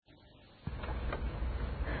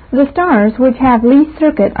The stars which have least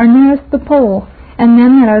circuit are nearest the pole, and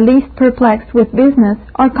men that are least perplexed with business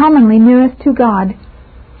are commonly nearest to God.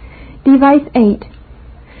 Device 8.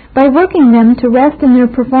 By working them to rest in their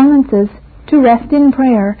performances, to rest in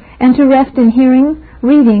prayer, and to rest in hearing,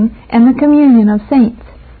 reading, and the communion of saints.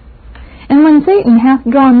 And when Satan hath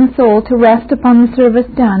drawn the soul to rest upon the service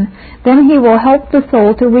done, then he will help the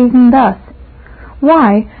soul to reason thus: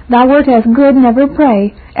 Why, thou wert as good never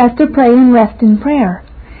pray, as to pray and rest in prayer;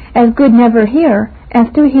 as good never hear, as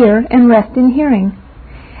to hear and rest in hearing;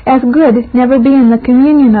 as good never be in the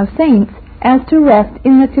communion of saints, as to rest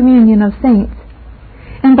in the communion of saints.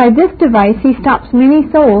 And by this device he stops many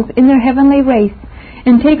souls in their heavenly race,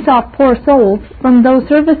 and takes off poor souls from those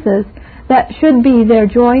services that should be their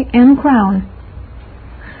joy and crown.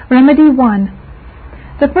 Remedy 1.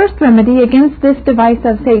 The first remedy against this device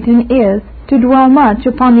of Satan is to dwell much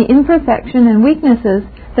upon the imperfection and weaknesses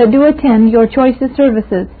that do attend your choicest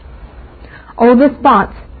services. Oh, the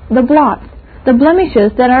spots, the blots, the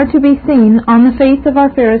blemishes that are to be seen on the face of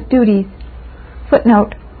our fairest duties.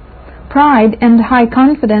 Footnote: Pride and high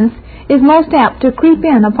confidence is most apt to creep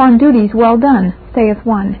in upon duties well done, saith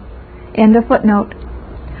one. End of footnote.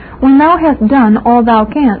 When thou hast done all thou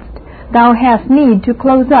canst, thou hast need to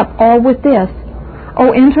close up all with this: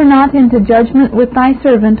 O enter not into judgment with thy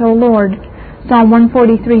servant, O Lord. Psalm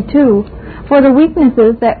 143:2, for the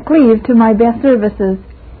weaknesses that cleave to my best services.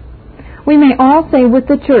 We may all say with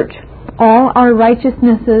the church, all our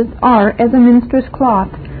righteousnesses are as a minstrel's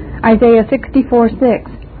cloth. Isaiah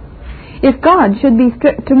 64:6. If God should be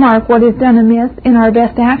strict to mark what is done amiss in our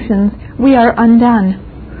best actions, we are undone.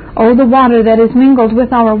 O the water that is mingled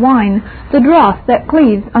with our wine, the dross that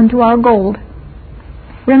cleaves unto our gold.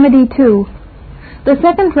 Remedy 2. The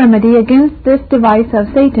second remedy against this device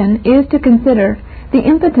of Satan is to consider the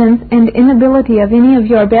impotence and inability of any of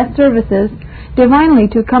your best services divinely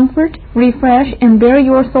to comfort, refresh, and bear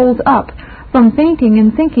your souls up from fainting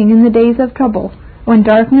and sinking in the days of trouble, when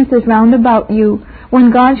darkness is round about you,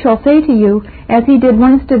 when God shall say to you, as he did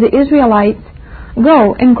once to the Israelites,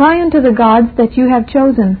 Go and cry unto the gods that you have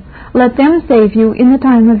chosen. Let them save you in the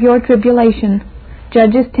time of your tribulation.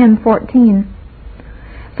 Judges 10:14.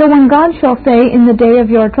 So when God shall say in the day of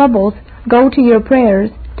your troubles, Go to your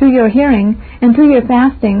prayers, to your hearing, and to your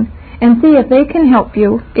fasting, and see if they can help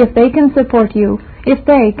you, if they can support you, if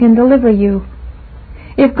they can deliver you.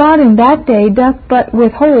 If God in that day doth but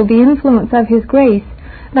withhold the influence of his grace,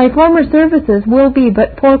 thy former services will be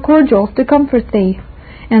but poor cordials to comfort thee,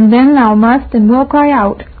 and then thou must and will cry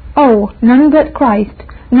out, Oh, none but Christ,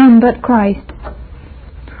 none but Christ.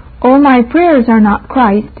 Oh, my prayers are not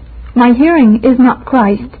Christ, my hearing is not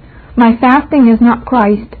Christ, my fasting is not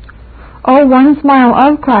Christ. Oh, one smile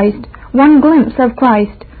of Christ, one glimpse of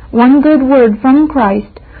Christ, one good word from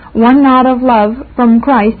Christ, one nod of love from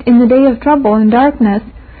Christ in the day of trouble and darkness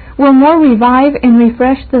will more revive and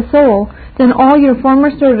refresh the soul than all your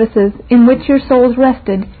former services in which your souls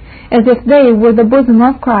rested, as if they were the bosom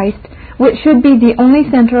of Christ, which should be the only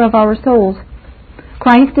center of our souls.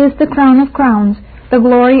 Christ is the crown of crowns, the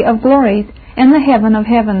glory of glories, and the heaven of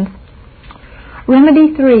heavens.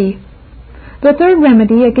 Remedy 3. The third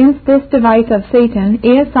remedy against this device of Satan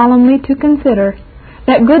is solemnly to consider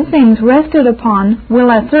that good things rested upon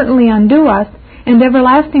will as certainly undo us and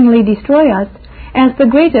everlastingly destroy us as the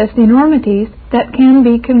greatest enormities that can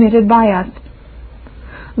be committed by us.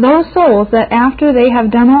 Those souls that after they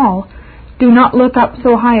have done all do not look up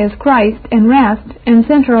so high as Christ and rest and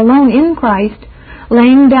center alone in Christ,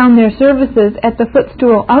 laying down their services at the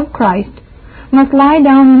footstool of Christ, must lie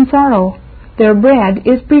down in sorrow. Their bread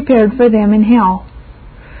is prepared for them in hell.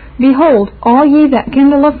 Behold, all ye that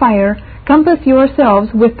kindle a fire, compass yourselves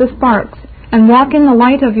with the sparks, and walk in the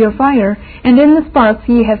light of your fire, and in the sparks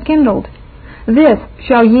ye have kindled. This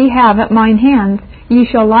shall ye have at mine hands, ye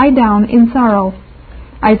shall lie down in sorrow.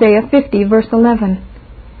 Isaiah 50:11.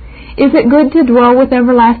 Is it good to dwell with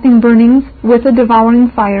everlasting burnings, with a devouring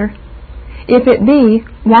fire? If it be,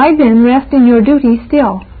 why then rest in your duty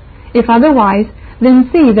still? If otherwise, then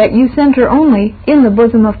see that you center only in the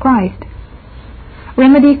bosom of Christ.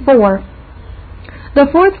 Remedy 4. The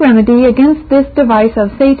fourth remedy against this device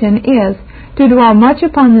of Satan is to dwell much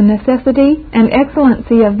upon the necessity and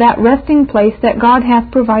excellency of that resting place that God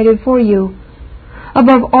hath provided for you.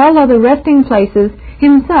 Above all other resting places,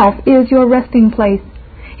 himself is your resting place.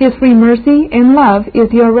 His free mercy and love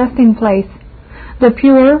is your resting place. The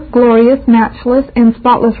pure, glorious, matchless, and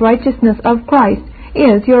spotless righteousness of Christ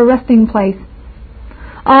is your resting place.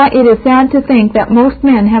 Ah, it is sad to think that most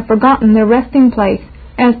men have forgotten their resting place,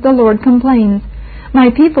 as the Lord complains. My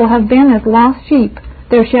people have been as lost sheep.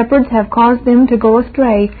 Their shepherds have caused them to go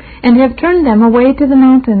astray, and have turned them away to the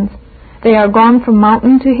mountains. They are gone from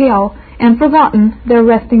mountain to hill, and forgotten their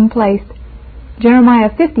resting place. Jeremiah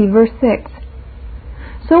 50, verse 6.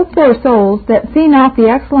 So poor souls that see not the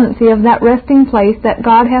excellency of that resting place that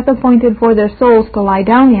God hath appointed for their souls to lie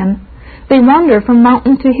down in, they wander from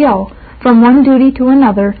mountain to hill, from one duty to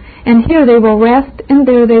another, and here they will rest, and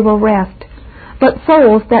there they will rest. But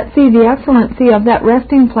souls that see the excellency of that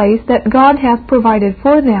resting place that God hath provided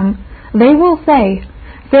for them, they will say,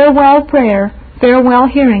 Farewell prayer, farewell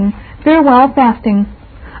hearing, farewell fasting.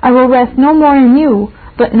 I will rest no more in you,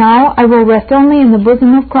 but now I will rest only in the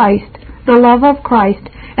bosom of Christ, the love of Christ,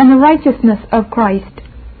 and the righteousness of Christ.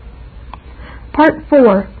 Part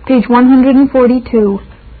 4, page 142.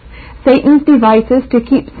 Satan's devices to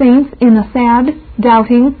keep saints in a sad,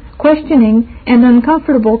 doubting, questioning, and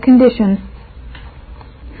uncomfortable condition.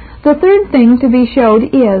 The third thing to be showed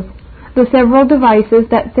is the several devices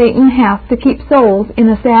that Satan hath to keep souls in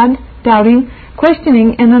a sad, doubting,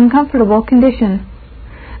 questioning, and uncomfortable condition.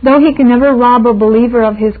 Though he can never rob a believer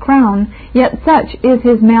of his crown, yet such is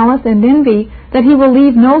his malice and envy that he will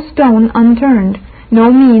leave no stone unturned,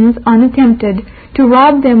 no means unattempted, to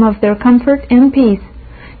rob them of their comfort and peace,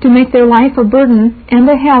 to make their life a burden and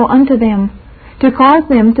a hell unto them, to cause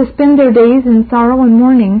them to spend their days in sorrow and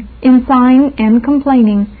mourning, in sighing and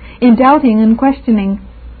complaining, in doubting and questioning.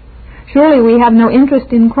 Surely we have no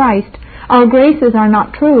interest in Christ. Our graces are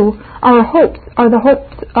not true. Our hopes are the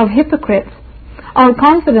hopes of hypocrites. Our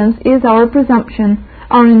confidence is our presumption.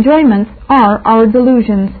 Our enjoyments are our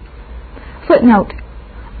delusions. Footnote: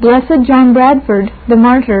 Blessed John Bradford, the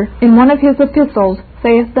martyr, in one of his epistles,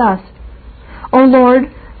 saith thus, O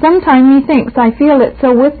Lord, sometime methinks I feel it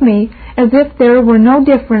so with me, as if there were no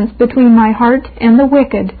difference between my heart and the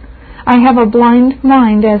wicked. I have a blind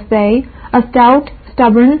mind as they, a stout,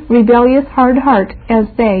 stubborn, rebellious, hard heart as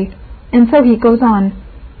they. And so he goes on.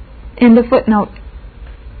 End of footnote.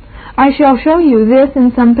 I shall show you this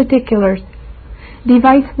in some particulars.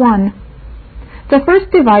 Device 1. The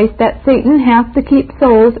first device that Satan hath to keep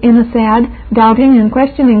souls in a sad, doubting, and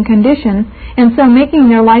questioning condition, and so making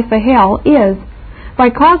their life a hell, is by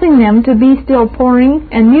causing them to be still poring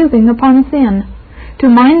and musing upon sin, to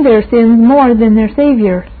mind their sins more than their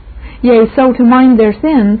Savior. Yea, so to mind their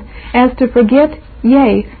sins, as to forget,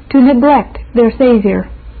 yea, to neglect their Savior.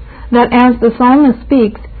 That as the psalmist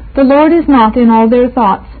speaks, the Lord is not in all their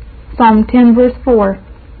thoughts. Psalm 10, verse 4.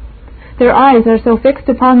 Their eyes are so fixed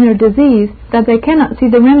upon their disease that they cannot see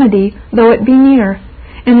the remedy, though it be near,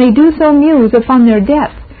 and they do so muse upon their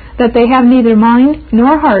depths that they have neither mind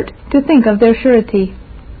nor heart to think of their surety.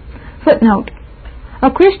 Footnote: A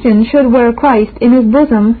Christian should wear Christ in his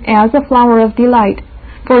bosom as a flower of delight,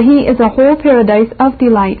 for he is a whole paradise of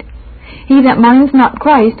delight. He that minds not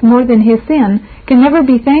Christ more than his sin can never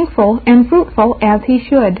be thankful and fruitful as he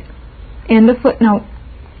should. End of footnote.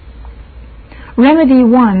 Remedy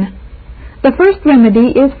 1. The first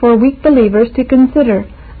remedy is for weak believers to consider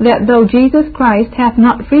that though Jesus Christ hath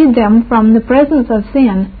not freed them from the presence of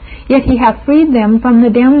sin, yet he hath freed them from the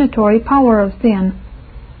damnatory power of sin.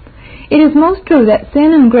 It is most true that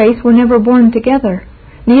sin and grace were never born together,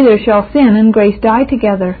 neither shall sin and grace die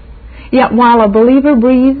together. Yet while a believer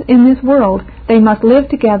breathes in this world, they must live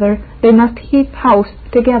together, they must keep house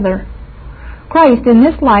together. Christ in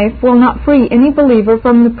this life will not free any believer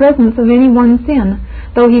from the presence of any one sin,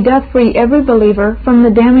 though he doth free every believer from the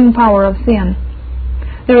damning power of sin.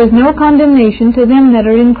 There is no condemnation to them that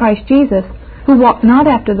are in Christ Jesus, who walk not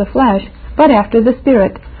after the flesh, but after the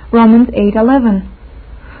Spirit. Romans 8:11.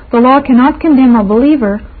 The law cannot condemn a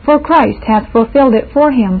believer, for Christ hath fulfilled it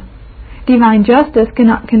for him. Divine justice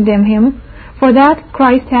cannot condemn him, for that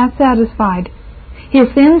Christ hath satisfied. His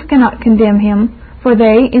sins cannot condemn him, for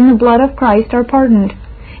they in the blood of Christ are pardoned.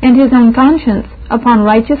 And his own conscience, upon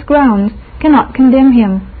righteous grounds, cannot condemn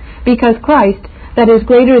him, because Christ, that is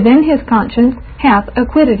greater than his conscience, hath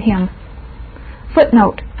acquitted him.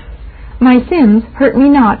 Footnote: My sins hurt me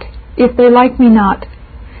not, if they like me not.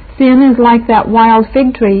 Sin is like that wild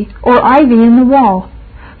fig tree, or ivy in the wall.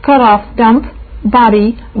 Cut off stump,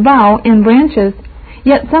 body, bough, and branches,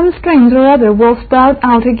 yet some strings or other will sprout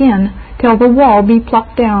out again, till the wall be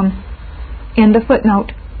plucked down. End of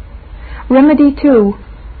footnote. Remedy 2.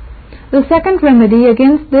 The second remedy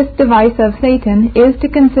against this device of Satan is to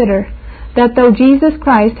consider that though Jesus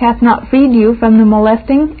Christ hath not freed you from the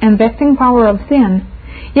molesting and vexing power of sin,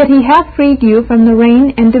 yet he hath freed you from the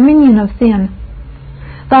reign and dominion of sin.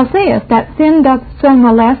 Thou sayest that sin doth so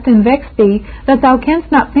molest and vex thee that thou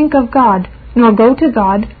canst not think of God, nor go to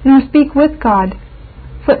God, nor speak with God.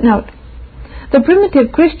 Footnote: The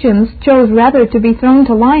primitive Christians chose rather to be thrown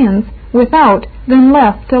to lions without than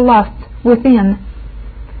left to lusts within.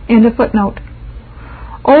 End of footnote.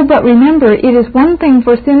 Oh, but remember, it is one thing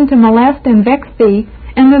for sin to molest and vex thee,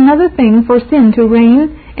 and another thing for sin to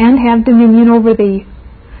reign and have dominion over thee.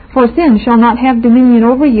 For sin shall not have dominion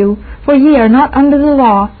over you, for ye are not under the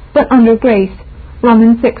law, but under grace.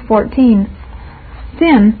 Romans 6:14.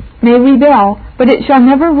 Sin may rebel, but it shall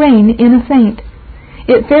never reign in a saint.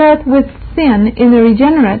 It fareth with sin in the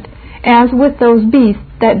regenerate, as with those beasts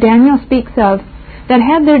that Daniel speaks of, that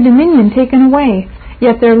had their dominion taken away,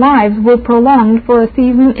 yet their lives were prolonged for a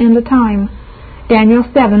season and a time. Daniel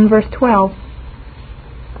 7, verse 12.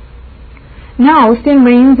 Now sin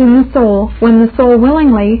reigns in the soul when the soul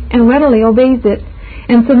willingly and readily obeys it,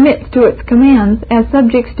 and submits to its commands, as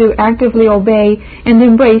subjects do actively obey and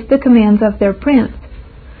embrace the commands of their prince.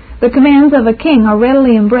 The commands of a king are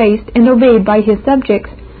readily embraced and obeyed by his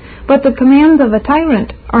subjects, but the commands of a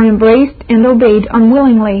tyrant are embraced and obeyed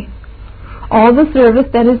unwillingly. All the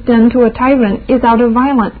service that is done to a tyrant is out of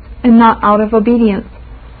violence and not out of obedience.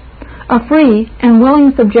 A free and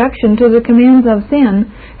willing subjection to the commands of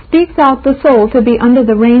sin speaks out the soul to be under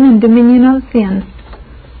the reign and dominion of sin.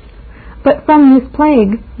 But from this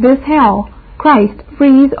plague, this hell, Christ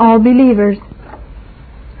frees all believers.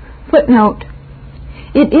 Footnote.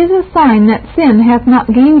 It is a sign that sin hath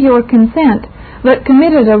not gained your consent, but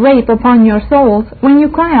committed a rape upon your souls, when you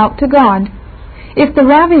cry out to God. If the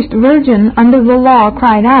ravished virgin under the law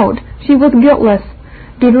cried out, she was guiltless.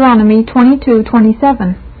 Deuteronomy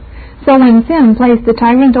 22:27. So when sin placed the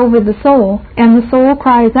tyrant over the soul, and the soul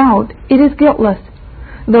cries out, it is guiltless.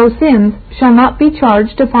 Those sins shall not be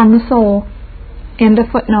charged upon the soul. End of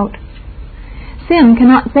footnote. Sin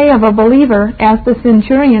cannot say of a believer, as the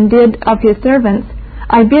centurion did of his servants,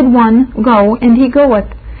 I bid one, go, and he goeth,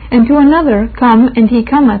 and to another, come, and he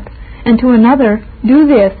cometh, and to another, do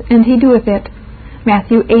this, and he doeth it.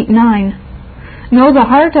 Matthew 8:9. No, the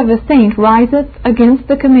heart of a saint riseth against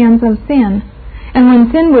the commands of sin, and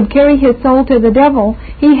when sin would carry his soul to the devil,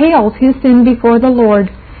 he hails his sin before the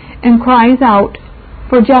Lord, and cries out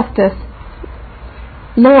for justice.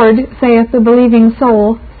 Lord, saith the believing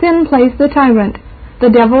soul, sin placed the tyrant, the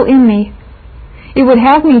devil, in me. It would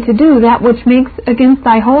have me to do that which makes against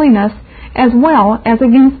thy holiness, as well as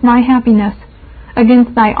against my happiness,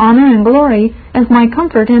 against thy honor and glory, as my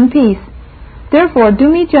comfort and peace. Therefore do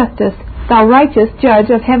me justice, thou righteous judge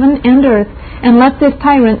of heaven and earth, and let this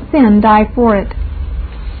tyrant sin die for it.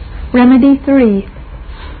 Remedy 3.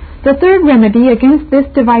 The third remedy against this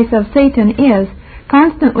device of Satan is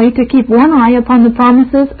constantly to keep one eye upon the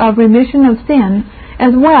promises of remission of sin,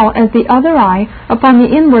 as well as the other eye upon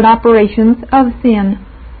the inward operations of sin.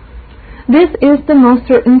 This is the most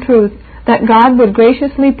certain truth, that God would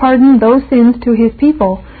graciously pardon those sins to his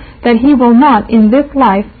people, that he will not in this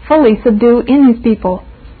life fully subdue in his people.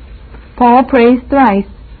 Paul prays thrice,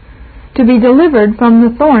 to be delivered from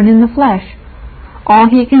the thorn in the flesh. All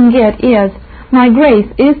he can get is, my grace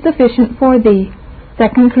is sufficient for thee.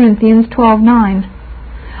 2 Corinthians 12:9.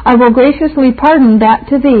 I will graciously pardon that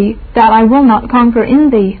to thee, that I will not conquer in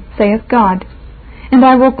thee, saith God. And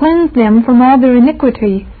I will cleanse them from all their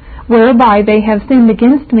iniquity, whereby they have sinned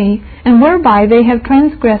against me, and whereby they have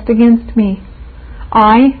transgressed against me.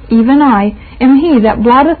 I, even I, am he that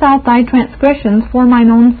blotteth out thy transgressions for mine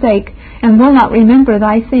own sake, and will not remember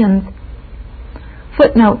thy sins.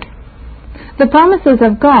 Footnote. The promises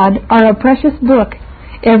of God are a precious book.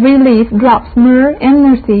 Every leaf drops myrrh and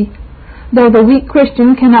mercy. Though the weak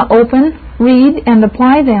Christian cannot open, read, and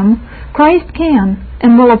apply them, Christ can,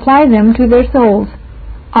 and will apply them to their souls.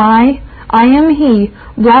 I am he,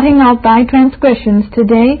 blotting out thy transgressions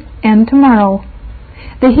today and tomorrow.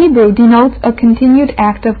 The Hebrew denotes a continued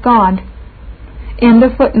act of God. End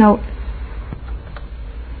of footnote.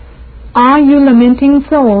 Ah, you lamenting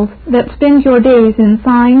souls, that spend your days in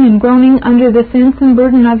sighing and groaning under the sense and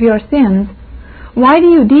burden of your sins, why do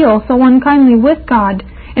you deal so unkindly with God,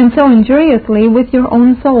 and so injuriously with your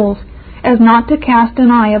own souls, as not to cast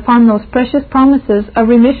an eye upon those precious promises of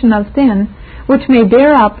remission of sin, which may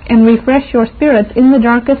bear up and refresh your spirits in the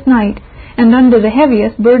darkest night, and under the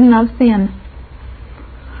heaviest burden of sin?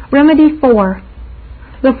 Remedy 4.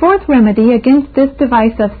 The fourth remedy against this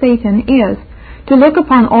device of Satan is, to look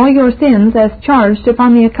upon all your sins as charged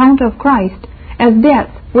upon the account of Christ, as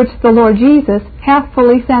debts which the Lord Jesus hath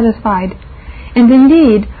fully satisfied. And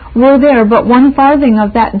indeed, were there but one farthing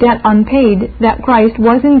of that debt unpaid that Christ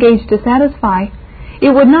was engaged to satisfy,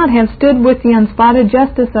 it would not have stood with the unspotted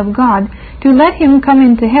justice of God to let him come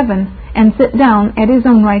into heaven and sit down at his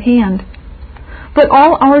own right hand. But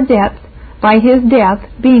all our debts, by his death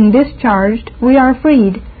being discharged, we are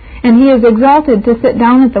freed, and he is exalted to sit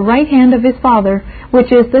down at the right hand of his Father,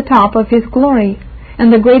 which is the top of his glory,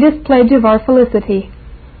 and the greatest pledge of our felicity.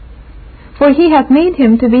 For he hath made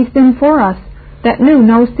him to be sin for us, that knew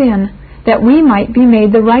no sin, that we might be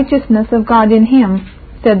made the righteousness of God in him,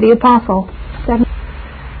 said the Apostle.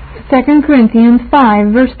 2 Corinthians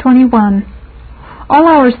 5, verse 21. All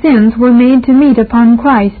our sins were made to meet upon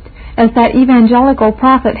Christ, as that evangelical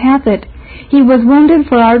prophet hath it, He was wounded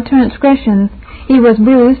for our transgressions, He was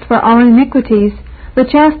bruised for our iniquities. The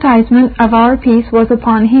chastisement of our peace was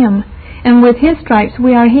upon him, and with his stripes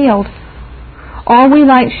we are healed. All we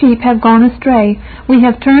like sheep have gone astray, we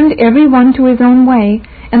have turned every one to his own way,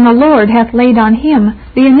 and the Lord hath laid on him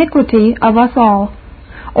the iniquity of us all.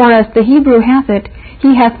 Or as the Hebrew hath it,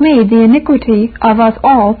 He hath made the iniquity of us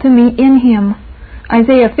all to meet in him.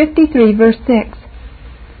 Isaiah 53, verse 6.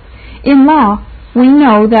 In law, we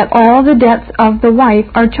know that all the debts of the wife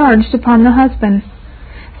are charged upon the husband.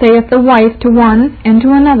 Saith the wife to one and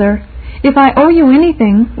to another, If I owe you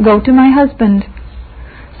anything, go to my husband.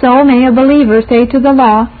 So may a believer say to the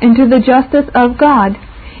law and to the justice of God,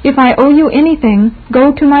 If I owe you anything,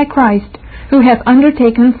 go to my Christ, who hath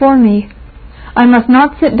undertaken for me. I must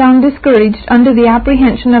not sit down discouraged under the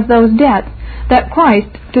apprehension of those debts that Christ,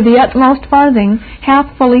 to the utmost farthing,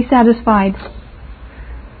 hath fully satisfied.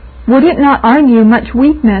 Would it not argue much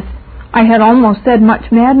weakness, I had almost said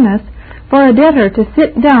much madness, for a debtor to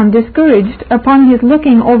sit down discouraged upon his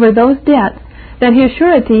looking over those debts that his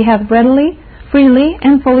surety hath readily, freely,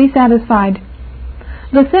 and fully satisfied?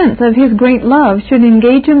 The sense of his great love should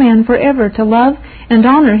engage a man forever to love and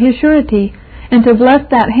honor his surety, and to bless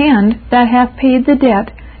that hand that hath paid the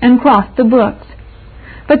debt and crossed the books.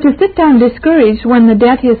 But to sit down discouraged when the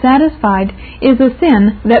debt is satisfied is a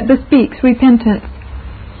sin that bespeaks repentance.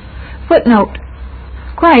 Footnote: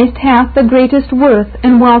 Christ hath the greatest worth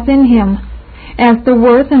and wealth in him. As the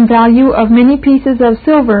worth and value of many pieces of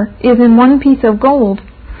silver is in one piece of gold,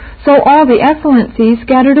 so all the excellencies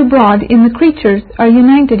scattered abroad in the creatures are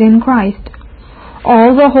united in Christ.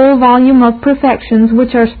 All the whole volume of perfections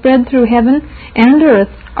which are spread through heaven and earth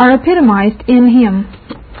are epitomized in him.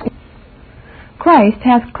 Christ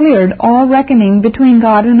hath cleared all reckoning between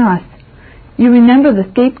God and us. You remember the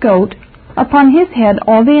scapegoat. Upon his head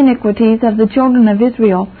all the iniquities of the children of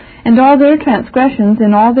Israel, and all their transgressions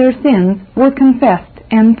and all their sins were confessed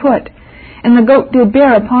and put, and the goat did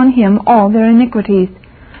bear upon him all their iniquities.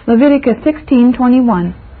 Leviticus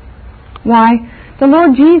 16:21. Why, the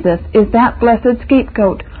Lord Jesus is that blessed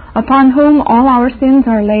scapegoat, upon whom all our sins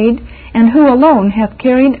are laid, and who alone hath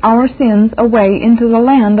carried our sins away into the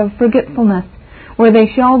land of forgetfulness, where they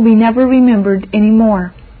shall be never remembered any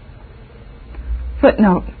more.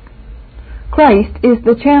 Footnote: Christ is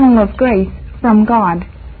the channel of grace from God.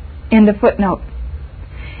 End of footnote.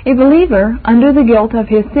 A believer, under the guilt of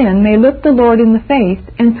his sin, may look the Lord in the face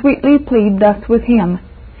and sweetly plead thus with him: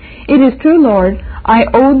 It is true, Lord, I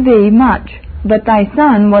owed thee much, but thy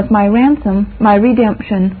Son was my ransom, my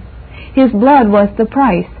redemption. His blood was the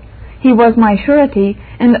price. He was my surety,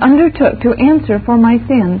 and undertook to answer for my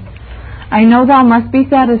sins. I know thou must be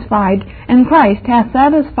satisfied, and Christ hath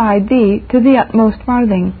satisfied thee to the utmost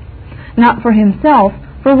farthing. Not for himself,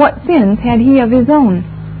 for what sins had he of his own?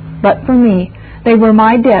 But for me, they were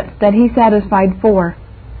my debts that he satisfied for.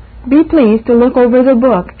 Be pleased to look over the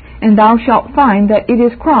book, and thou shalt find that it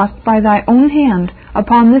is crossed by thy own hand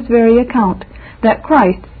upon this very account, that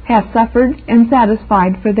Christ hath suffered and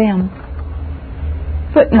satisfied for them.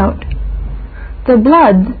 Footnote: The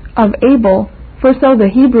blood of Abel, for so the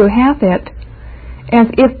Hebrew hath it, as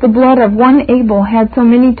if the blood of one Abel had so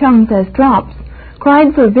many tongues as drops,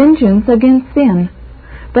 cried for vengeance against sin,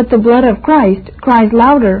 but the blood of Christ cries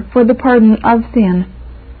louder for the pardon of sin.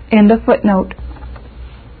 End of footnote.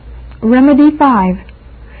 Remedy 5.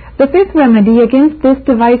 The fifth remedy against this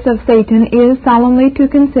device of Satan is solemnly to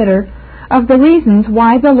consider of the reasons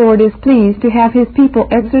why the Lord is pleased to have his people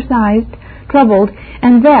exercised, troubled,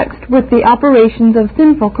 and vexed with the operations of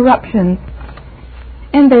sinful corruptions.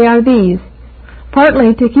 And they are these: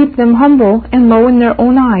 partly to keep them humble and low in their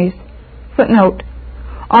own eyes. Footnote: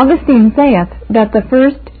 Augustine saith that the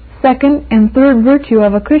first, second, and third virtue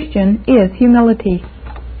of a Christian is humility.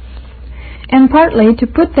 And partly to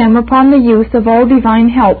put them upon the use of all divine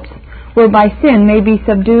helps, whereby sin may be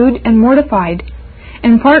subdued and mortified,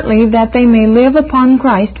 and partly that they may live upon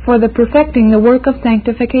Christ for the perfecting the work of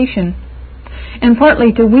sanctification, and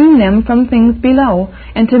partly to wean them from things below,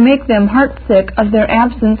 and to make them heartsick of their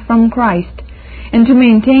absence from Christ, and to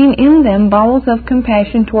maintain in them bowels of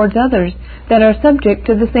compassion towards others that are subject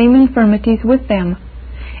to the same infirmities with them,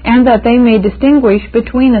 and that they may distinguish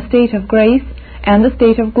between a state of grace and a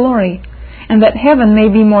state of glory, and that heaven may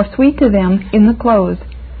be more sweet to them in the close.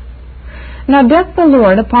 Now doth the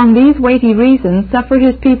Lord upon these weighty reasons suffer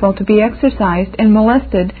his people to be exercised and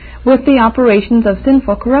molested with the operations of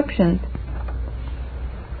sinful corruptions?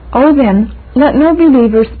 O then, let no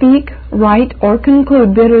believer speak, write, or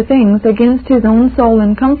conclude bitter things against his own soul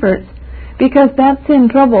and comforts, because that sin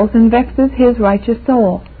troubles and vexes his righteous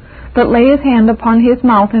soul. But lay his hand upon his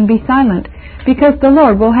mouth and be silent, because the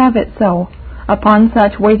Lord will have it so, upon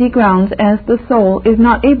such weighty grounds as the soul is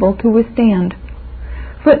not able to withstand.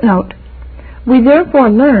 Footnote: We therefore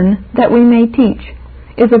learn that we may teach,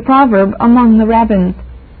 is a proverb among the rabbins.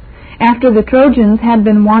 After the Trojans had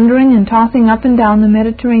been wandering and tossing up and down the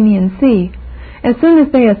Mediterranean Sea, as soon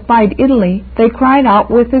as they espied Italy, they cried out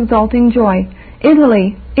with exulting joy,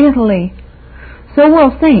 Italy, Italy! So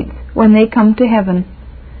will saints when they come to heaven.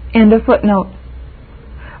 End of footnote.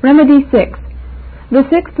 Remedy 6. The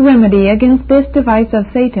sixth remedy against this device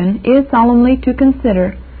of Satan is solemnly to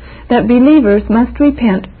consider that believers must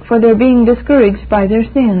repent for their being discouraged by their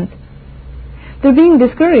sins. Their being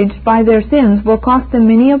discouraged by their sins will cost them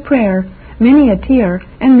many a prayer, many a tear,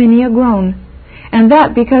 and many a groan, and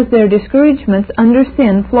that because their discouragements under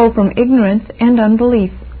sin flow from ignorance and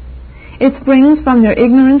unbelief. It springs from their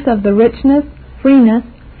ignorance of the richness, freeness,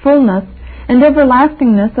 fullness, and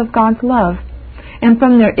everlastingness of God's love, and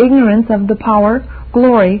from their ignorance of the power,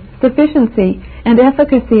 glory, sufficiency, and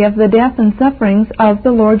efficacy of the death and sufferings of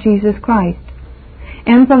the Lord Jesus Christ,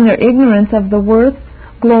 and from their ignorance of the worth,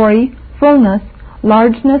 glory, fullness,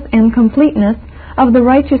 largeness, and completeness of the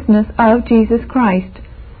righteousness of Jesus Christ,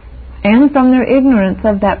 and from their ignorance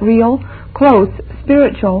of that real, close,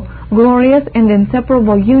 spiritual, glorious, and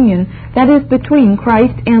inseparable union that is between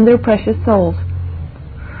Christ and their precious souls.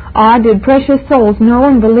 Ah, did precious souls know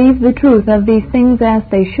and believe the truth of these things as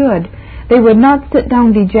they should, they would not sit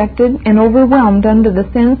down dejected and overwhelmed under the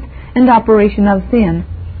sense and operation of sin.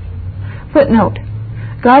 Footnote: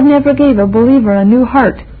 God never gave a believer a new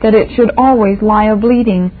heart that it should always lie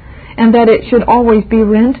a-bleeding, and that it should always be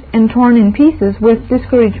rent and torn in pieces with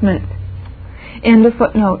discouragements. End of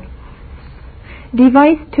footnote.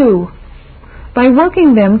 Device 2. By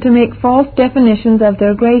working them to make false definitions of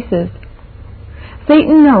their graces.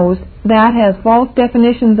 Satan knows that as false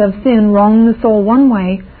definitions of sin wrong the soul one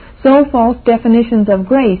way, so false definitions of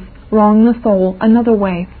grace wrong the soul another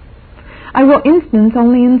way. I will instance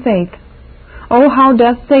only in faith. Oh, how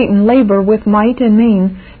doth Satan labor with might and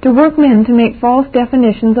main to work men to make false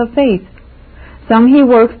definitions of faith! Some he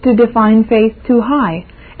works to define faith too high,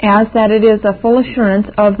 as that it is a full assurance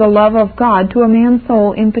of the love of God to a man's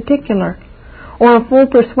soul in particular, or a full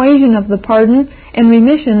persuasion of the pardon and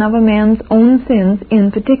remission of a man's own sins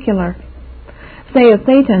in particular. Saith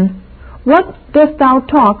Satan, What dost thou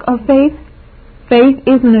talk of faith? Faith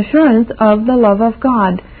is an assurance of the love of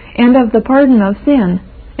God, and of the pardon of sin,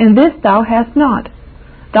 and this thou hast not.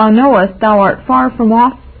 Thou knowest thou art far from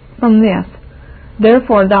off from this,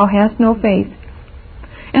 therefore thou hast no faith.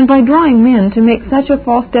 And by drawing men to make such a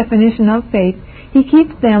false definition of faith, he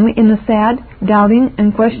keeps them in a sad, doubting,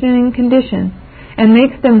 and questioning condition, and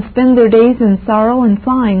makes them spend their days in sorrow and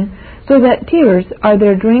sighing, so that tears are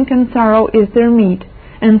their drink and sorrow is their meat,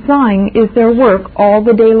 and sighing is their work all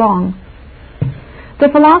the day long. The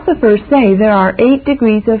philosophers say there are 8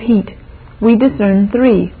 degrees of heat. We discern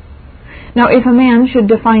 3. Now if a man should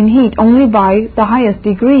define heat only by the highest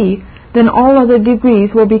degree, then all other degrees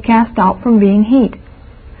will be cast out from being heat.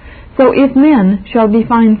 So if men shall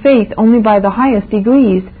define faith only by the highest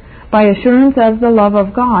degrees, by assurance of the love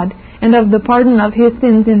of God, and of the pardon of his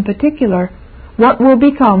sins in particular, what will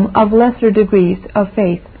become of lesser degrees of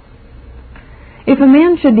faith? If a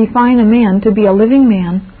man should define a man to be a living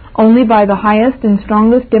man only by the highest and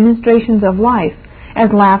strongest demonstrations of life, as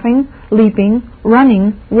laughing, leaping,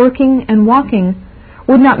 running, working, and walking,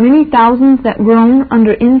 would not many thousands that groan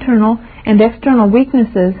under internal and external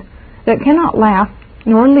weaknesses, that cannot laugh,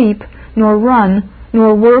 nor leap, nor run,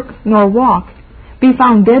 nor work, nor walk, be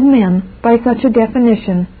found dead men by such a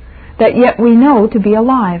definition, that yet we know to be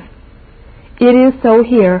alive? It is so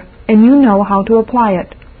here, and you know how to apply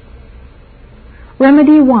it.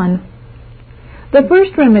 Remedy 1. The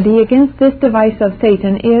first remedy against this device of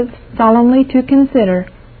Satan is solemnly to consider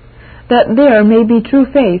that there may be true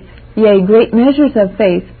faith, yea, great measures of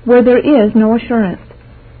faith, where there is no assurance.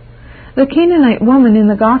 The Canaanite woman in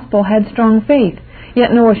the Gospel had strong faith,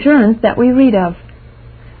 yet no assurance that we read of.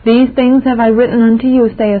 These things have I written unto you,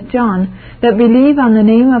 saith John, that believe on the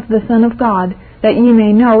name of the Son of God, that ye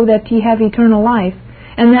may know that ye have eternal life,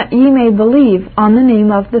 and that ye may believe on the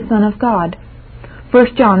name of the Son of God.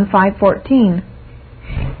 1 John 5:14.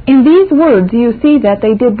 In these words you see that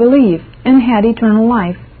they did believe, and had eternal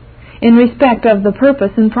life. in respect of the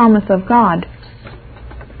purpose and promise of God,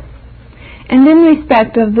 and in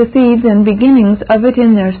respect of the seeds and beginnings of it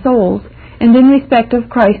in their souls, and in respect of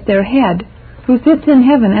Christ their head, who sits in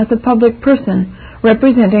heaven as a public person,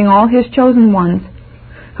 representing all his chosen ones,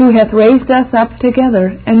 who hath raised us up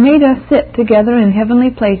together, and made us sit together in heavenly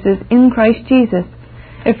places in Christ Jesus.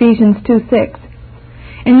 Ephesians 2:6.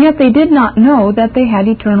 And yet they did not know that they had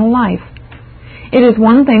eternal life. It is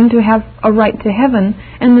one thing to have a right to heaven,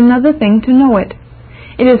 and another thing to know it.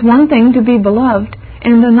 It is one thing to be beloved,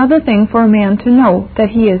 and another thing for a man to know that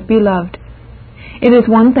he is beloved. It is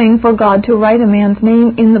one thing for God to write a man's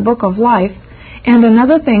name in the book of life, and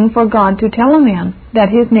another thing for God to tell a man that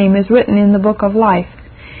his name is written in the book of life,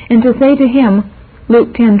 and to say to him,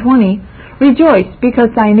 Luke 10:20, Rejoice, because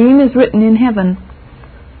thy name is written in heaven.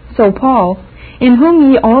 So Paul, in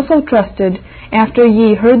whom ye also trusted, after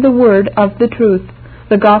ye heard the word of the truth,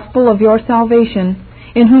 the gospel of your salvation,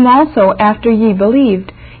 in whom also after ye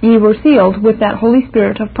believed, ye were sealed with that Holy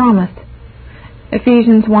Spirit of promise.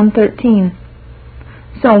 Ephesians 1:13.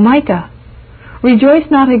 So Micah, Rejoice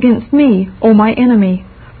not against me, O my enemy,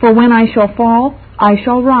 for when I shall fall, I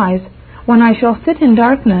shall rise. When I shall sit in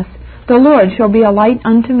darkness, the Lord shall be a light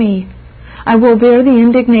unto me. I will bear the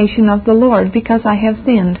indignation of the Lord because I have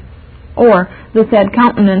sinned. Or the sad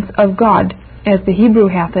countenance of God, as the Hebrew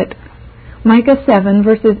hath it. Micah 7,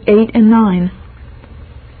 verses 8 and 9.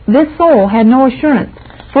 This soul had no assurance,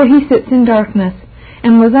 for he sits in darkness,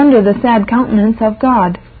 and was under the sad countenance of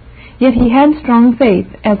God. Yet he had strong faith,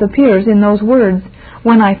 as appears in those words,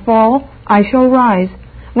 When I fall, I shall rise.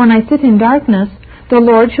 When I sit in darkness, the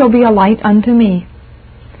Lord shall be a light unto me.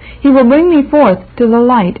 He will bring me forth to the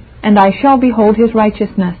light, and I shall behold his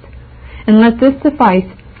righteousness. And let this suffice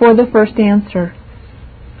for the first answer.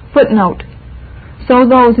 Footnote. So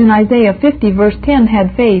those in Isaiah 50, verse 10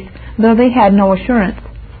 had faith, though they had no assurance.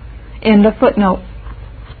 End of footnote.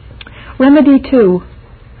 Remedy 2.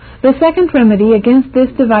 The second remedy against this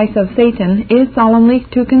device of Satan is solemnly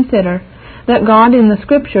to consider that God in the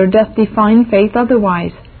Scripture doth define faith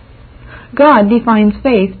otherwise. God defines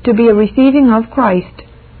faith to be a receiving of Christ.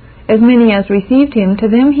 As many as received him, to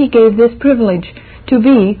them he gave this privilege, to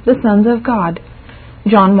be the sons of God.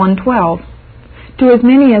 John 1:12. To as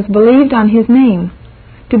many as believed on his name,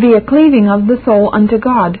 to be a cleaving of the soul unto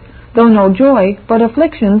God, though no joy, but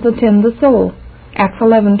afflictions attend the soul. Acts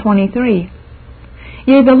 11:23.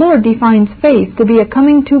 Yea, the Lord defines faith to be a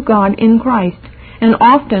coming to God in Christ, and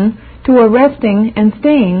often to a resting and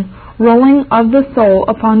staying, rolling of the soul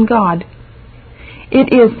upon God.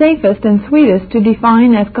 It is safest and sweetest to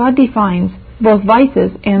define as God defines, both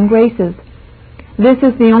vices and graces. This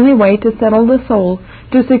is the only way to settle the soul,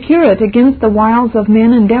 to secure it against the wiles of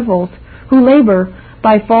men and devils, who labor,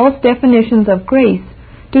 by false definitions of grace,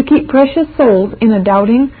 to keep precious souls in a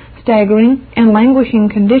doubting, staggering, and languishing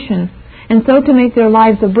condition, and so to make their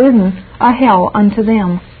lives a burden, a hell unto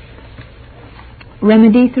them.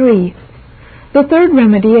 Remedy 3. The third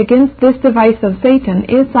remedy against this device of Satan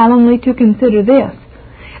is solemnly to consider this,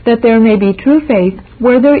 that there may be true faith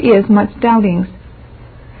where there is much doubtings.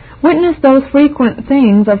 Witness those frequent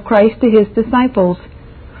sayings of Christ to his disciples,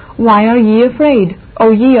 Why are ye afraid,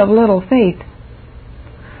 O ye of little faith?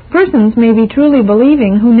 Persons may be truly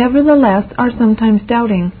believing who nevertheless are sometimes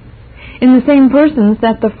doubting. In the same persons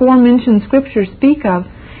that the forementioned Scriptures speak of,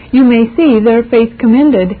 you may see their faith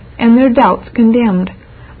commended and their doubts condemned,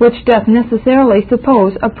 which doth necessarily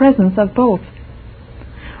suppose a presence of both.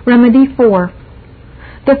 Remedy 4.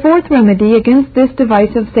 The fourth remedy against this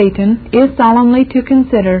device of Satan is solemnly to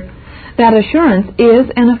consider that assurance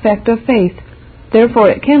is an effect of faith,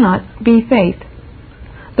 therefore it cannot be faith.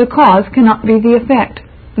 The cause cannot be the effect,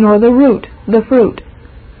 nor the root the fruit.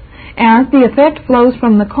 As the effect flows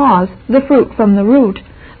from the cause, the fruit from the root,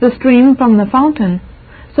 the stream from the fountain,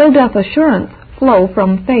 so doth assurance flow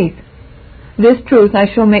from faith. This truth I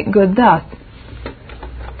shall make good thus.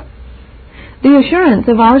 The assurance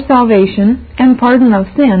of our salvation and pardon of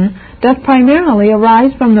sin doth primarily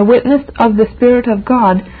arise from the witness of the Spirit of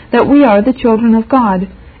God that we are the children of God,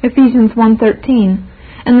 Ephesians 1:13,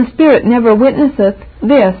 and the Spirit never witnesseth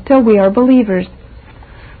this till we are believers.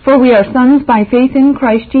 For we are sons by faith in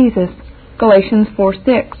Christ Jesus, Galatians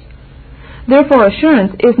 4:6. Therefore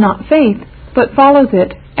assurance is not faith, but follows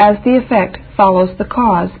it, as the effect follows the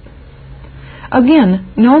cause. Again,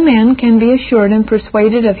 no man can be assured and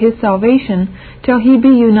persuaded of his salvation till he be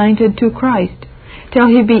united to Christ, till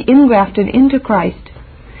he be ingrafted into Christ.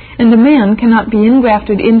 And a man cannot be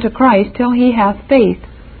ingrafted into Christ till he hath faith.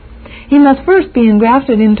 He must first be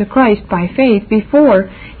engrafted into Christ by faith before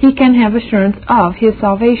he can have assurance of his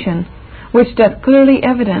salvation, which doth clearly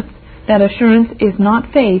evidence that assurance is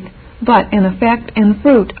not faith, but an effect and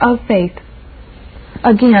fruit of faith.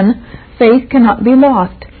 Again, faith cannot be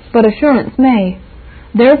lost, but assurance may.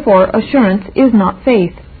 Therefore, assurance is not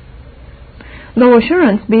faith. Though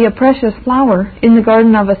assurance be a precious flower in the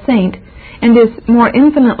garden of a saint, and is more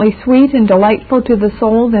infinitely sweet and delightful to the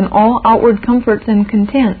soul than all outward comforts and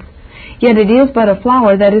contents, yet it is but a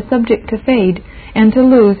flower that is subject to fade, and to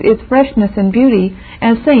lose its freshness and beauty,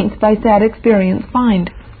 as saints by sad experience find.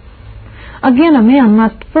 Again, a man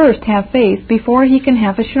must first have faith before he can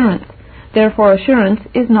have assurance. Therefore, assurance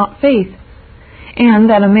is not faith. And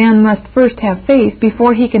that a man must first have faith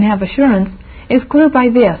before he can have assurance is clear by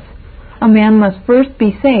this: a man must first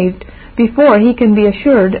be saved before he can be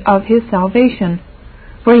assured of his salvation,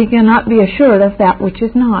 for he cannot be assured of that which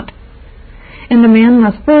is not. And a man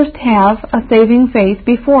must first have a saving faith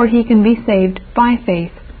before he can be saved by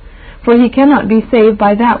faith, for he cannot be saved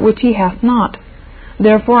by that which he hath not.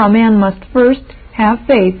 Therefore, a man must first have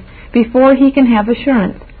faith before he can have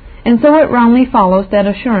assurance, and so it roundly follows that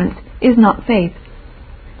assurance is not faith.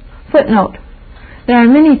 Footnote: there are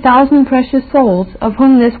many thousand precious souls of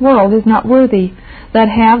whom this world is not worthy, that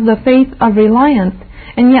have the faith of reliance,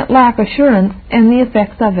 and yet lack assurance and the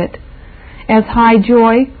effects of it, as high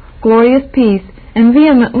joy, glorious peace, and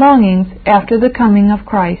vehement longings after the coming of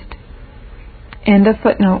Christ. End of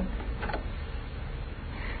footnote.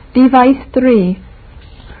 Device 3.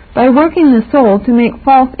 By working the soul to make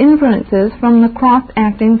false inferences from the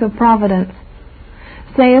cross-actings of providence.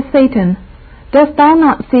 Saith Satan, dost thou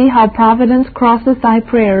not see how providence crosses thy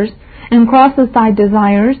prayers, and crosses thy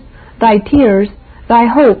desires, thy tears, thy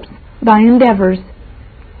hopes, thy endeavors?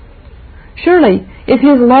 Surely, if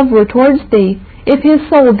his love were towards thee, if his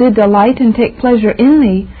soul did delight and take pleasure in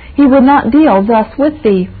thee, he would not deal thus with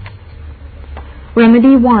thee.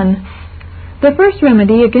 Remedy 1. The first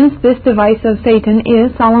remedy against this device of Satan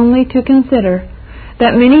is solemnly to consider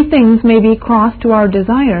that many things may be crossed to our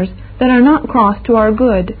desires that are not crossed to our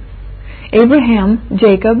good. Abraham,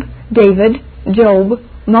 Jacob, David, Job,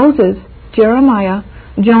 Moses, Jeremiah,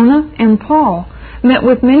 Jonah, and Paul met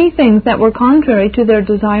with many things that were contrary to their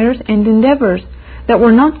desires and endeavors, that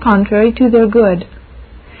were not contrary to their good,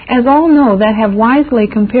 as all know that have wisely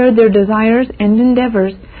compared their desires and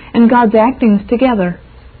endeavors and God's actings together.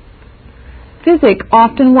 Physic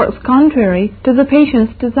often works contrary to the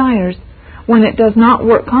patient's desires, when it does not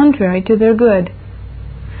work contrary to their good.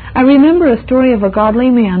 I remember a story of a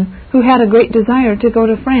godly man who had a great desire to go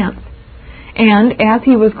to France, and as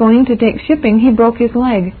he was going to take shipping, he broke his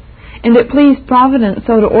leg, and it pleased Providence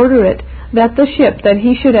so to order it that the ship that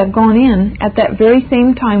he should have gone in at that very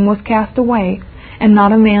same time was cast away, and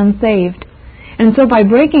not a man saved. And so by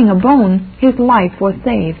breaking a bone, his life was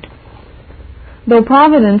saved. Though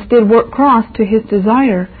Providence did work cross to his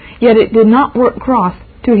desire, yet it did not work cross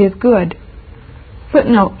to his good.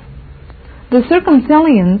 Footnote: the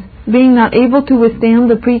Circumcellions, being not able to withstand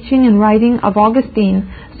the preaching and writing of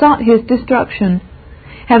Augustine, sought his destruction,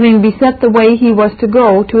 having beset the way he was to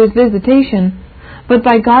go to his visitation, but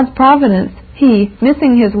by God's providence he,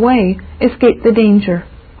 missing his way, escaped the danger.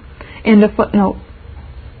 End of footnote.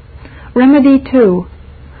 Remedy 2.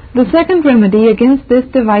 The second remedy against this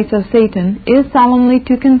device of Satan is solemnly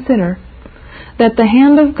to consider that the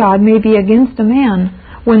hand of God may be against a man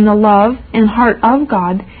when the love and heart of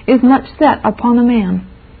God is much set upon a man.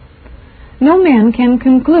 No man can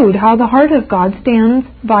conclude how the heart of God stands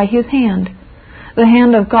by his hand. The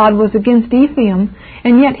hand of God was against Ephraim,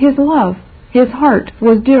 and yet his love, his heart,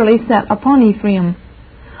 was dearly set upon Ephraim.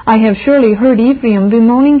 I have surely heard Ephraim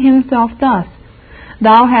bemoaning himself thus: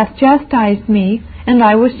 Thou hast chastised me, and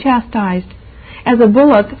I was chastised, as a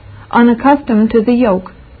bullock unaccustomed to the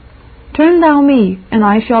yoke. Turn thou me, and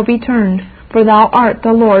I shall be turned, for thou art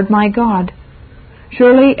the Lord my God.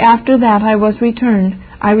 Surely after that I was returned,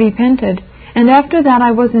 I repented, and after that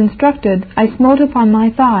I was instructed, I smote upon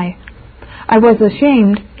my thigh. I was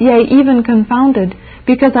ashamed, yea, even confounded,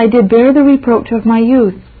 because I did bear the reproach of my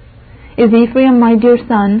youth. Is Ephraim my dear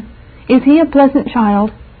son? Is he a pleasant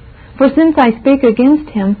child? For since I spake against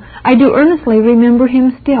him, I do earnestly remember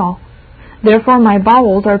him still. Therefore my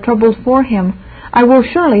bowels are troubled for him. I will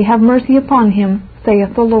surely have mercy upon him,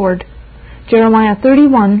 saith the Lord. Jeremiah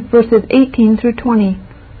 31, verses 18 through 20.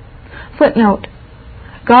 Footnote: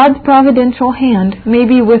 God's providential hand may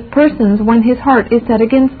be with persons when his heart is set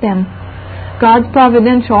against them. God's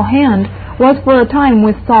providential hand was for a time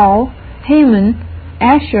with Saul, Haman,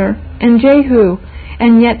 Asher, and Jehu,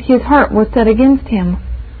 and yet his heart was set against him.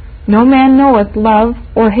 No man knoweth love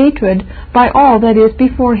or hatred by all that is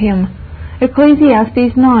before him.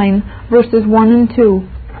 Ecclesiastes 9, verses 1 and 2.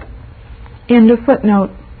 End of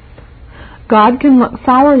footnote. God can look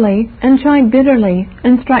sourly and chide bitterly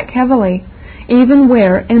and strike heavily, even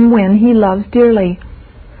where and when he loves dearly.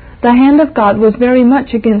 The hand of God was very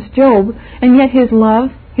much against Job, and yet his love,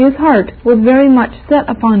 his heart, was very much set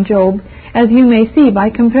upon Job, as you may see by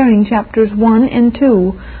comparing chapters 1 and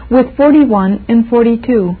 2 with 41 and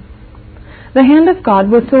 42. The hand of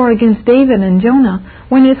God was sore against David and Jonah,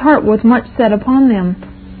 when his heart was much set upon them.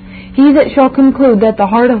 He that shall conclude that the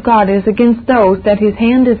heart of God is against those that his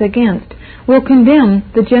hand is against will condemn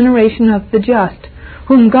the generation of the just,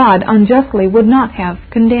 whom God unjustly would not have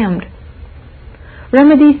condemned.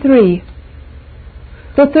 Remedy 3.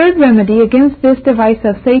 The third remedy against this device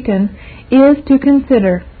of Satan is to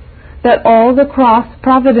consider that all the cross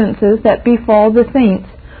providences that befall the saints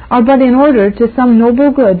are but in order to some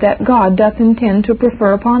noble good that God doth intend to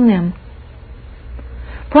prefer upon them.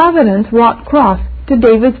 Providence wrought cross to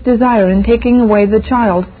David's desire in taking away the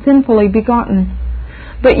child sinfully begotten,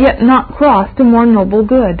 but yet not cross to more noble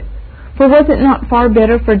good. For was it not far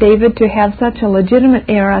better for David to have such a legitimate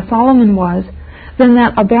heir as Solomon was, than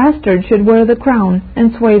that a bastard should wear the crown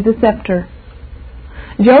and sway the scepter?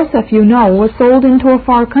 Joseph, you know, was sold into a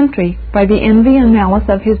far country by the envy and malice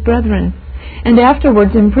of his brethren, and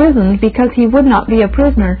afterwards imprisoned because he would not be a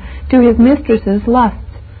prisoner to his mistress's lusts.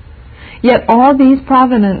 Yet all these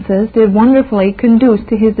providences did wonderfully conduce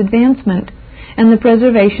to his advancement and the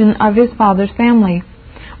preservation of his father's family,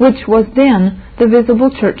 which was then the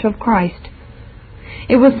visible church of Christ.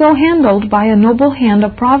 It was so handled by a noble hand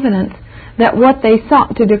of providence that what they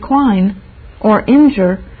sought to decline or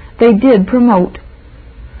injure, they did promote.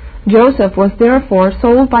 Joseph was therefore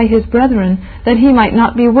sold by his brethren that he might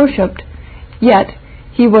not be worshipped, yet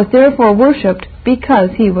he was therefore worshipped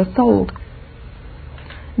because he was sold.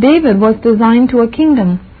 David was designed to a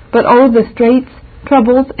kingdom, but oh, the straits,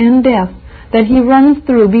 troubles, and death that he runs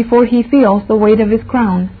through before he feels the weight of his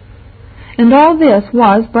crown. And all this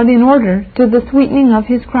was but in order to the sweetening of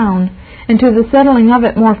his crown, and to the settling of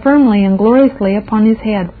it more firmly and gloriously upon his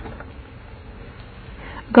head.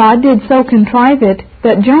 God did so contrive it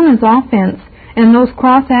that Jonah's offense, and those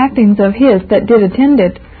cross-actings of his that did attend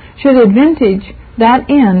it, should advantage that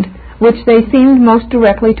end which they seemed most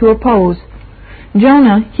directly to oppose.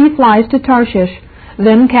 Jonah, he flies to Tarshish,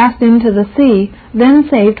 then cast into the sea, then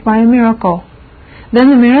saved by a miracle. Then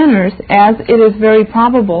the mariners, as it is very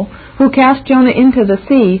probable, who cast Jonah into the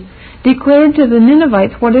sea, declared to the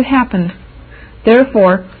Ninevites what had happened.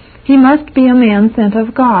 Therefore, he must be a man sent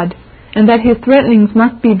of God, and that his threatenings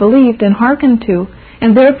must be believed and hearkened to,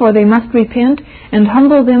 and therefore they must repent and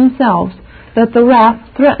humble themselves, that the wrath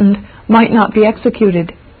threatened might not be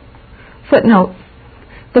executed. Footnote: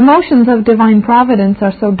 the motions of divine providence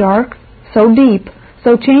are so dark, so deep,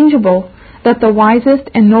 so changeable, that the wisest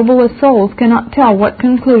and noblest souls cannot tell what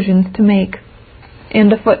conclusions to make.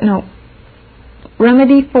 End of footnote.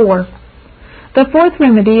 Remedy 4. The fourth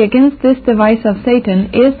remedy against this device of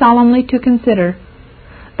Satan is solemnly to consider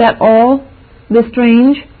that all the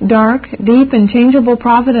strange, dark, deep, and changeable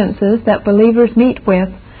providences that believers meet with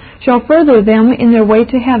shall further them in their way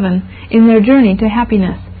to heaven, in their journey to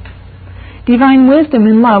happiness. Divine wisdom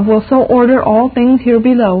and love will so order all things here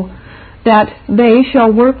below that they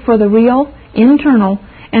shall work for the real, internal,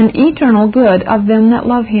 and eternal good of them that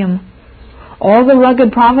love him. All the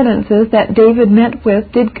rugged providences that David met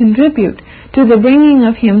with did contribute to the bringing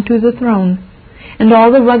of him to the throne, and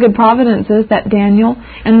all the rugged providences that Daniel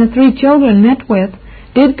and the 3 children met with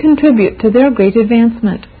did contribute to their great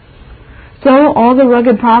advancement. So all the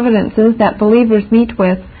rugged providences that believers meet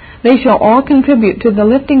with, they shall all contribute to the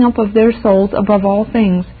lifting up of their souls above all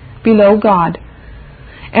things, below God.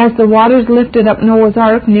 As the waters lifted up Noah's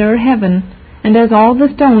ark nearer heaven, and as all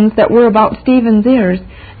the stones that were about Stephen's ears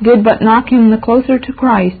did but knock him the closer to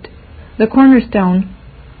Christ, the cornerstone,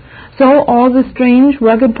 so all the strange,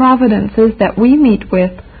 rugged providences that we meet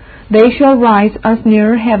with, they shall rise us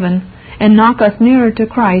nearer heaven, and knock us nearer to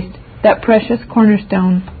Christ, that precious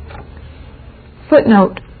cornerstone.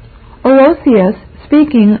 Footnote: Orosius,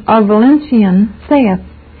 speaking of Valentian, saith,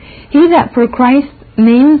 he that for Christ's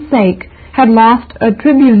name's sake had lost a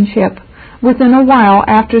tribuneship, within a while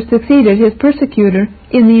after succeeded his persecutor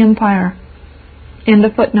in the empire. End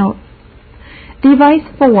of footnote. Device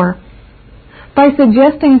 4. By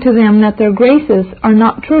suggesting to them that their graces are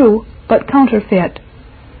not true, but counterfeit.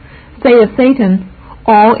 Saith Satan,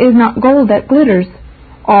 all is not gold that glitters,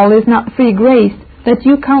 all is not free grace that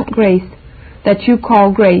you count grace, that you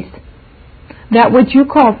call grace. That which you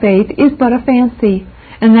call faith is but a fancy,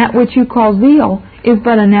 and that which you call zeal is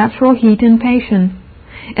but a natural heat and passion.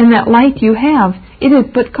 And that light you have, it is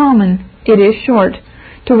but common, it is short,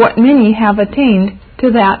 to what many have attained,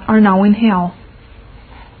 to that are now in hell.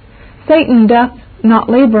 Satan doth not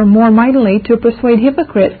labor more mightily to persuade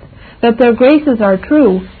hypocrites that their graces are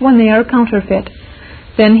true when they are counterfeit,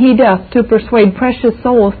 than he doth to persuade precious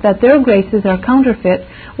souls that their graces are counterfeit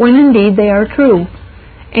when indeed they are true,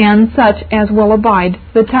 and such as will abide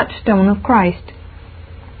the touchstone of Christ.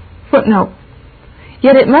 Footnote.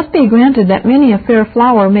 Yet it must be granted that many a fair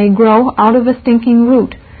flower may grow out of a stinking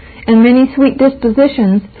root, and many sweet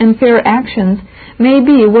dispositions and fair actions may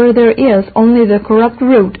be where there is only the corrupt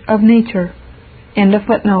root of nature. End of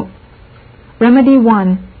footnote. Remedy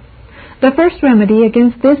 1. The first remedy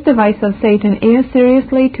against this device of Satan is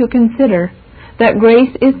seriously to consider that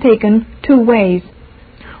grace is taken two ways.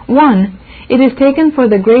 1. It is taken for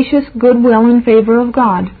the gracious goodwill and favor of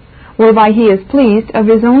God, whereby he is pleased of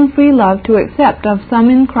his own free love to accept of some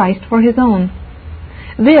in Christ for his own.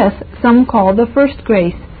 This some call the first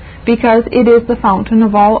grace, because it is the fountain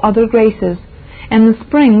of all other graces, and the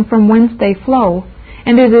spring from whence they flow,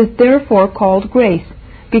 and it is therefore called grace,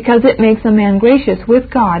 because it makes a man gracious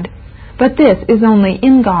with God, but this is only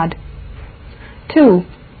in God. 2.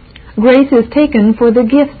 Grace is taken for the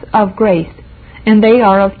gifts of grace, and they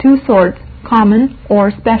are of two sorts, common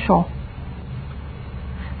or special.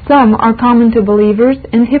 Some are common to believers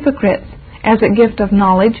and hypocrites, as a gift of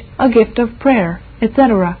knowledge, a gift of prayer,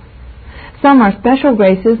 etc. Some are special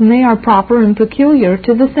graces, and they are proper and peculiar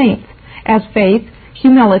to the saints, as faith,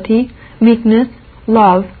 humility, meekness,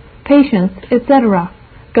 love, patience, etc.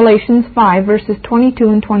 Galatians 5, verses 22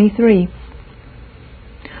 and 23.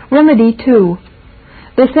 Remedy 2.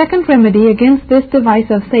 The second remedy against this device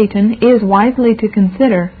of Satan is wisely to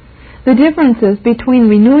consider the differences between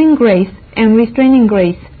renewing grace and restraining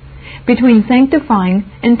grace, between sanctifying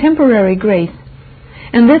and temporary grace.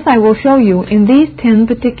 And this I will show you in these 10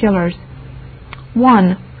 particulars.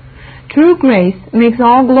 1. True grace makes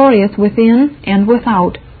all glorious within and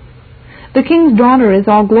without. The king's daughter is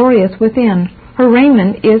all glorious within. Her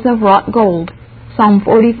raiment is of wrought gold. Psalm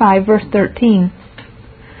 45, verse 13.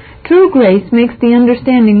 True grace makes the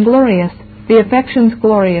understanding glorious, the affections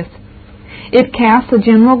glorious. It casts a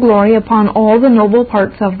general glory upon all the noble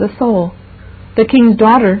parts of the soul. The king's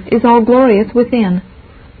daughter is all glorious within.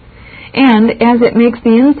 And as it makes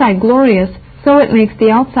the inside glorious, so it makes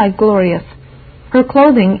the outside glorious. Her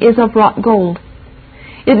clothing is of wrought gold.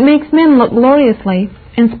 It makes men look gloriously,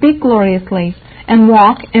 and speak gloriously, and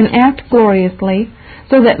walk and act gloriously,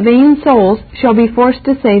 so that vain souls shall be forced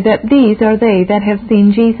to say that these are they that have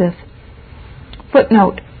seen Jesus.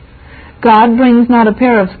 Footnote. God brings not a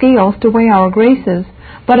pair of scales to weigh our graces,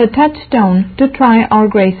 but a touchstone to try our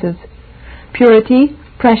graces. Purity,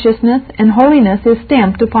 preciousness, and holiness is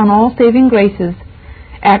stamped upon all saving graces.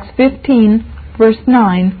 Acts 15, verse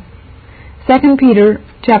 9, 2 Peter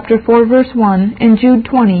chapter 4, verse 1, and Jude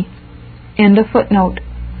 20. End of footnote.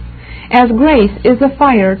 As grace is a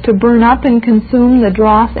fire to burn up and consume the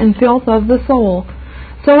dross and filth of the soul,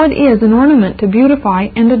 so it is an ornament to beautify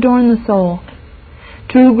and adorn the soul.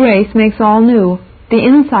 True grace makes all new, the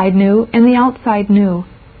inside new and the outside new.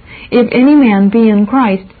 If any man be in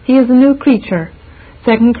Christ, he is a new creature.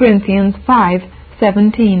 2 Corinthians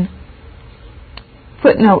 5:17.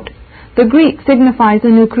 Footnote. The Greek signifies a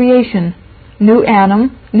new creation. New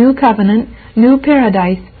Adam, new covenant, new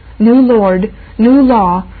paradise, new Lord, new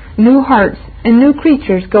law, new hearts, and new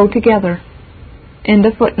creatures go together. End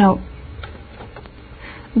of footnote.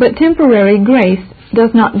 But temporary grace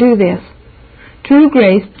does not do this. True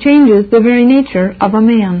grace changes the very nature of a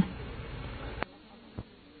man.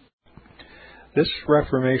 This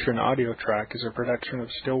Reformation audio track is a production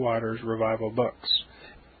of Stillwater's Revival Books.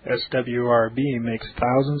 SWRB makes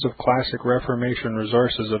thousands of classic Reformation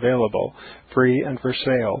resources available, free and for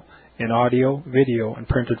sale, in audio, video, and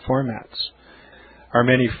printed formats. Our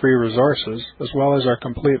many free resources, as well as our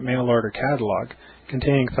complete mail-order catalog,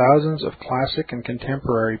 containing thousands of classic and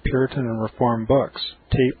contemporary Puritan and Reformed books,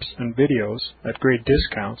 tapes, and videos at great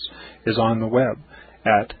discounts, is on the web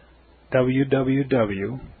at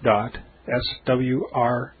www.swrb.com.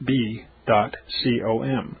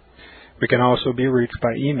 We can also be reached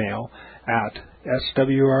by email at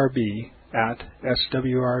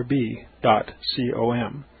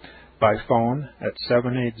swrb@swrb.com, by phone at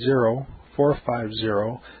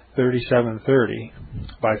 780-450-3730,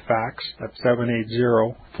 by fax at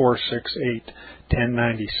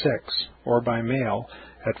 780-468-1096, or by mail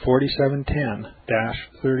at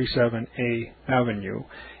 4710-37A Avenue,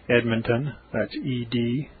 Edmonton, that's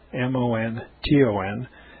Edmonton,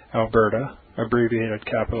 Alberta, abbreviated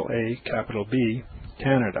capital A, capital B,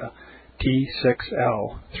 Canada,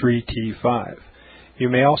 T6L3T5. You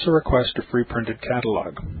may also request a free printed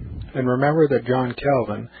catalog. And remember that John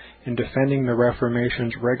Calvin, in defending the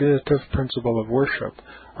Reformation's regulative principle of worship,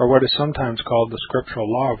 or what is sometimes called the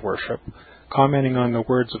scriptural law of worship, commenting on the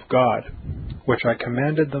words of God, "Which I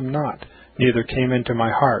commanded them not, neither came into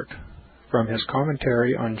my heart," from his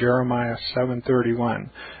commentary on Jeremiah 7:31,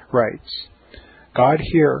 writes, "God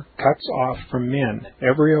here cuts off from men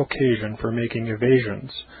every occasion for making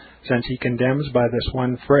evasions, since he condemns by this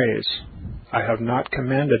one phrase, 'I have not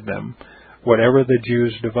commanded them,' whatever the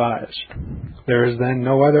Jews devised. There is then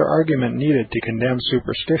no other argument needed to condemn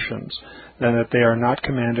superstitions than that they are not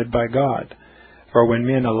commanded by God. For when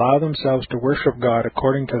men allow themselves to worship God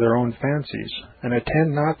according to their own fancies, and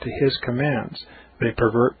attend not to his commands, they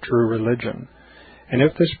pervert true religion. And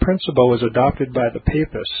if this principle is adopted by the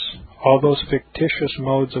Papists, all those fictitious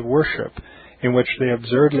modes of worship in which they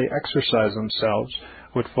absurdly exercise themselves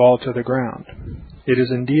would fall to the ground. It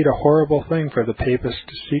is indeed a horrible thing for the Papists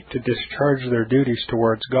to seek to discharge their duties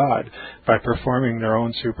towards God by performing their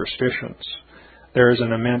own superstitions. There is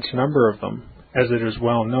an immense number of them, as it is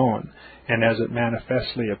well known, and as it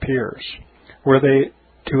manifestly appears. Were they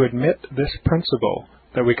to admit this principle,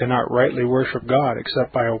 that we cannot rightly worship God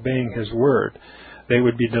except by obeying his word, they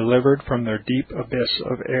would be delivered from their deep abyss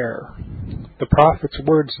of error. The prophet's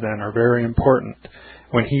words, then, are very important,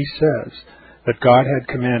 when he says that God had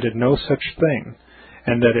commanded no such thing,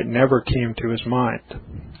 and that it never came to his mind,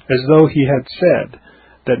 as though he had said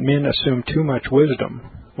that men assume too much wisdom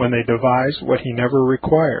when they devise what he never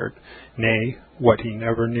required, nay, what he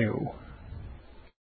never knew.